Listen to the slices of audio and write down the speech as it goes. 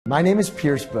My name is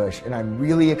Pierce Bush, and I'm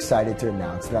really excited to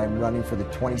announce that I'm running for the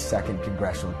 22nd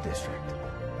Congressional District.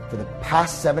 For the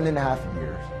past 7.5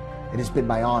 years, it has been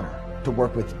my honor to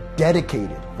work with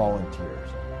dedicated volunteers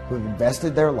who have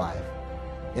invested their life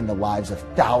in the lives of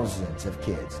thousands of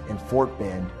kids in Fort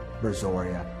Bend,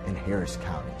 Brazoria, and Harris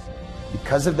counties.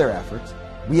 Because of their efforts,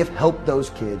 we have helped those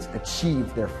kids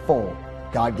achieve their full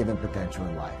God-given potential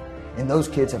in life. And those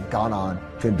kids have gone on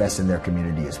to invest in their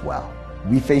community as well.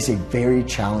 We face a very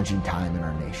challenging time in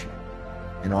our nation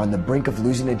and are on the brink of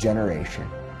losing a generation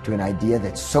to an idea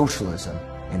that socialism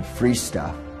and free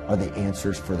stuff are the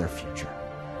answers for their future.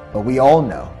 But we all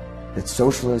know that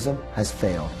socialism has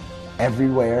failed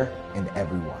everywhere and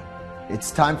everyone. It's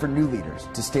time for new leaders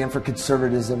to stand for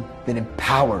conservatism that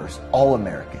empowers all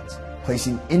Americans,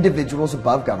 placing individuals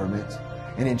above governments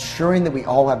and ensuring that we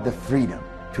all have the freedom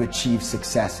to achieve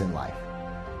success in life.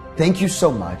 Thank you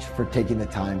so much for taking the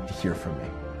time to hear from me.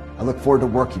 I look forward to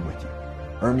working with you,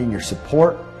 earning your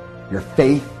support, your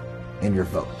faith, and your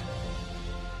vote.